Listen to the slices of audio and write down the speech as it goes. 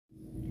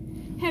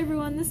Hey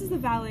everyone, this is the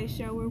Valet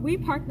Show where we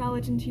park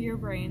knowledge into your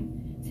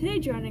brain. Today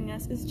joining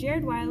us is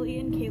Jared Wiley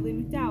and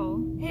Kaylee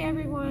McDowell. Hey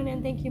everyone,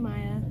 and thank you,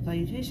 Maya.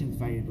 Salutations,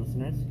 valued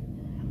listeners.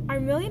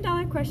 Our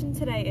 $1,000,000 question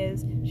today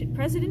is, should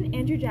President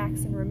Andrew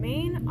Jackson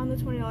remain on the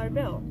 $20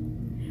 bill?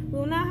 We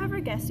will now have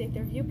our guests state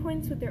their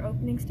viewpoints with their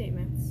opening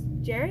statements.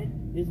 Jared?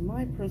 It is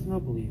my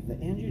personal belief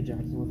that Andrew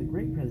Jackson was a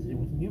great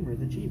president with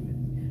numerous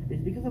achievements. It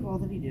is because of all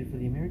that he did for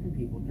the American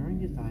people during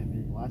his time and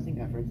his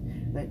lasting efforts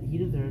that he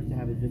deserves to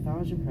have his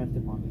visage impressed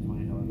upon the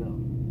 $20 bill.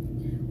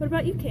 What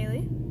about you,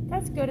 Kaylee?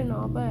 That's good and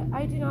all, but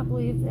I do not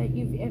believe that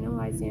you've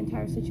analyzed the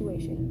entire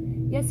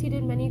situation. Yes, he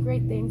did many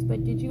great things,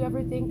 but did you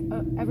ever think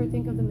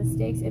of the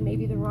mistakes and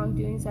maybe the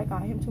wrongdoings that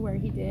got him to where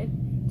he did?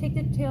 Take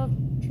the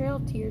Trail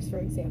of Tears, for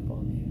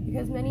example.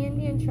 Because many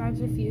Indian tribes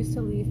refused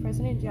to leave,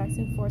 President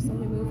Jackson forced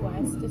them to move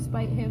west,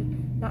 despite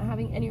him not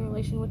having any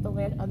relation with the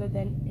land other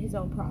than his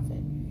own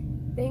profit.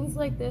 Things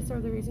like this are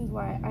the reasons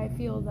why I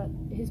feel that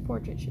his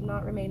portrait should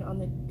not remain on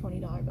the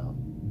 $20 bill.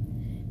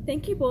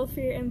 Thank you both for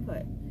your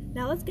input.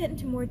 Now let's get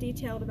into more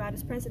detail about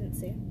his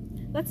presidency.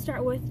 Let's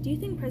start with, do you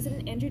think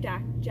President Andrew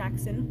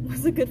Jackson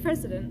was a good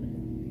president?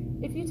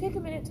 If you take a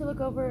minute to look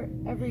over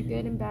every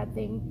good and bad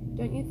thing,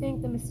 don't you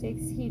think the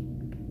mistakes he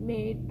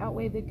made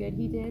outweigh the good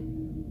he did?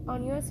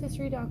 On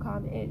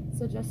USHistory.com, it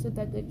suggested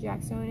that the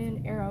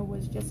Jacksonian era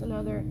was just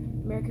another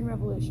American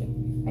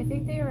Revolution. I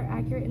think they are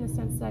accurate in the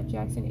sense that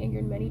Jackson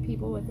angered many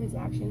people with his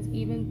actions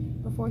even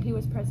before he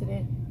was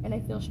president, and I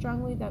feel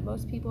strongly that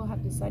most people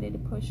have decided to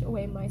push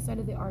away my side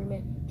of the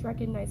argument to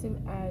recognize him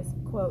as,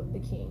 quote, the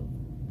king.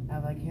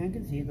 As I can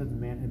concede that the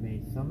man had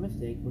made some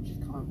mistake, which is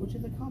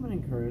a common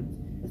occurrence,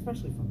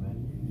 especially for men,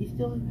 he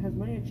still has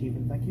many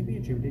achievements that can be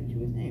attributed to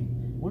his name.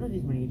 One of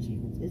these many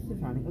achievements is the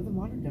founding of the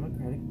modern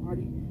Democratic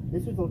Party.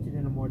 This resulted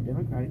in a more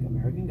democratic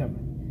American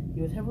government.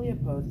 He was heavily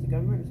opposed to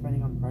government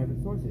spending on private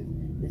sources.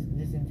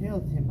 This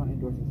entails him not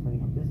endorsing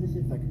spending on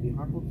businesses that could be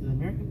harmful to the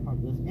American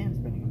populace and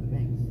spending on the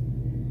banks.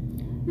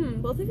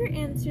 Both of your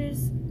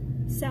answers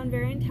sound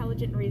very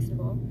intelligent and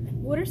reasonable.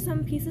 What are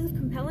some pieces of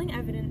compelling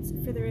evidence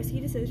for the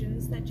risky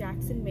decisions that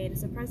Jackson made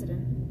as a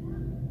president?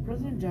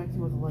 President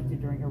Jackson was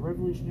elected during a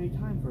revolutionary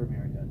time for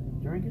America.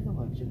 During his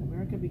election,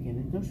 America began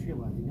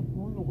industrializing and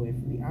pulling away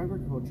from the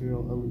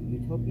agricultural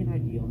utopian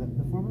ideal that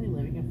the formerly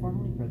living and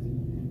formerly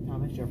President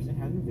Thomas Jefferson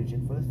had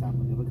envisioned for the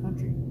sapling of a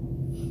country.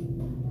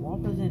 While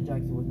President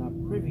Jackson was not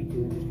privy to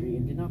industry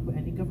and did not put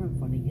any government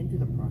funding into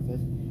the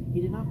process,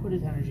 he did not put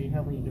his energy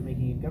heavily into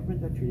making a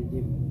government that treated the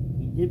American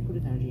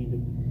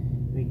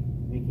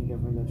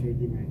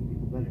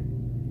people better.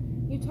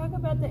 You talk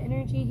about the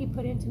energy he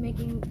put into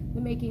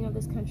the making of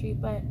this country,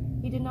 but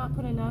he did not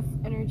put enough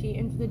energy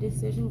into the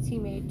decisions he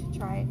made to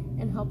try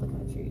and help the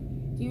country.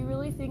 Do you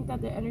really think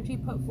that the energy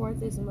put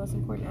forth is the most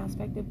important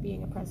aspect of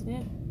being a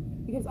president?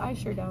 Because I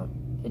sure don't.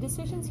 The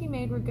decisions he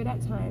made were good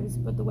at times,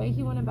 but the way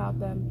he went about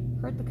them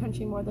hurt the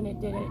country more than it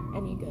did it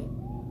any good.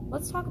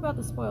 Let's talk about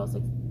the spoils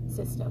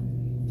system.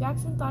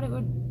 Jackson thought it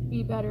would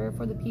be better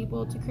for the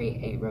people to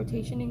create a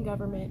rotation in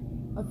government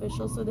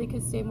officials so they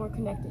could stay more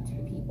connected to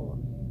the people.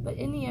 But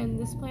in the end,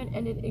 this plan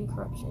ended in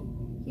corruption.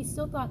 He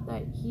still thought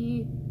that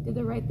he did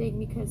the right thing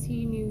because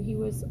he knew he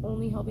was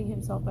only helping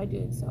himself by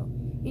doing so.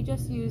 He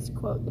just used,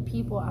 quote, the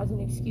people as an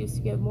excuse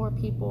to get more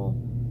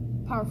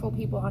powerful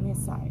people on his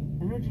side.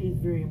 Energy is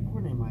very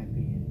important in my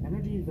opinion.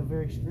 Energy is a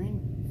very strange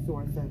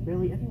source that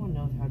barely anyone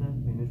knows how to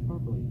manage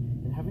properly,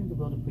 and having the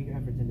will to put your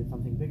efforts into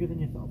something bigger than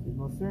yourself is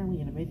most certainly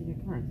an amazing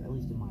occurrence, at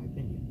least in my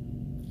opinion.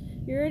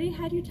 You already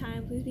had your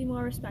time, please be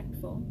more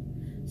respectful.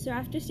 So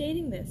after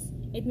stating this,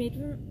 it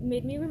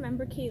made me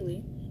remember,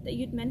 Kaylee, that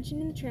you'd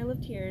mentioned in the Trail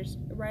of Tears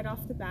right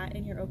off the bat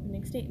in your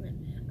opening statement.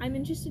 I'm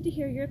interested to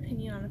hear your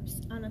opinion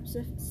on a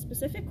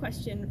specific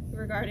question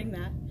regarding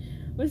that.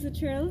 Was the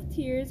Trail of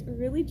Tears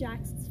really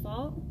Jackson's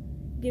fault,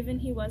 given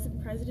he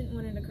wasn't president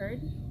when it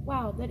occurred?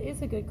 Wow, that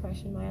is a good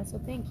question, Maya, so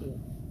thank you.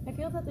 I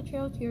feel that the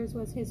Trail of Tears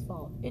was his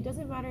fault. It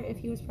doesn't matter if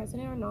he was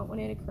president or not when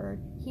it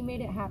occurred. He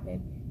made it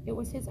happen. It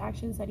was his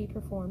actions that he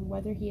performed,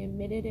 whether he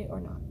admitted it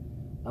or not.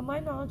 Of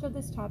my knowledge of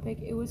this topic,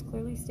 it was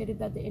clearly stated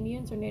that the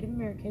Indians or Native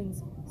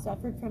Americans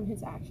suffered from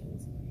his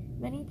actions.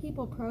 Many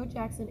people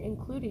pro-Jackson,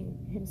 including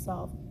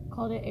himself,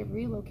 called it a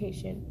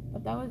relocation,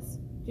 but that was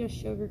just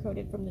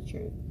sugar-coated from the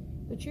truth.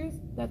 The truth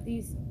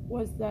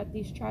was that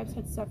these tribes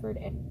had suffered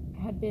and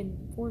had been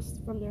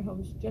forced from their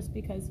homes just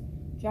because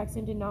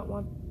Jackson did not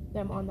want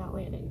them on that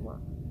land anymore.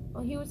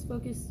 All he was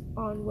focused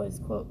on was,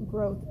 quote,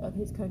 growth of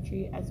his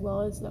country, as well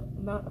as the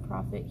amount of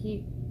profit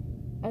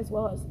as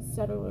well as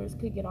settlers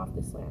could get off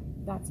this land.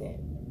 That's it.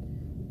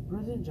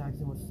 President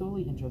Jackson was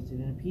solely interested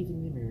in appeasing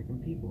the American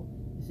people.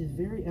 This is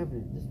very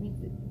evident. This means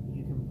that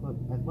you can put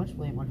as much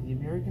blame onto the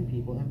American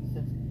people, and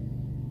since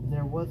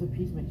there was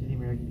appeasement to the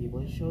American people,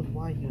 it shows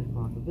why he was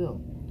put on the bill.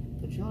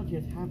 The Trail of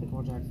Tears happened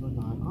while Jackson was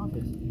not in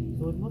office,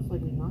 so it was most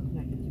likely not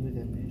connected to his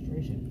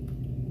administration.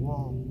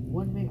 While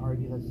one may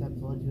argue that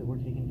steps led to it were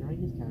taken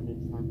during his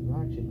cabinet's time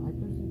for action, I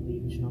personally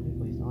believe it should not be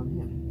placed on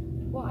him.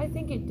 Well, I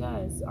think it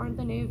does. Aren't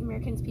the Native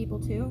Americans people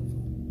too?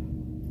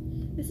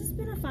 This has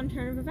been a fun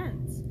turn of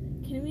events.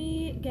 can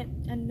we get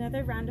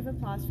another round of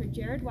applause for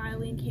Jared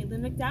Wiley and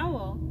Caitlin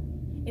McDowell?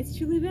 It's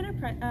truly been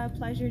a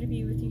pleasure to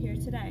be with you here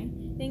today.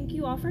 Thank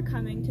you all for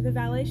coming to the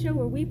Valet Show,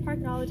 where we park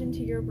knowledge into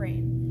your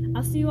brain.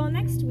 I'll see you all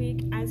next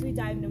week as we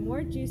dive into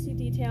more juicy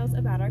details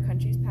about our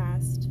country's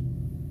past.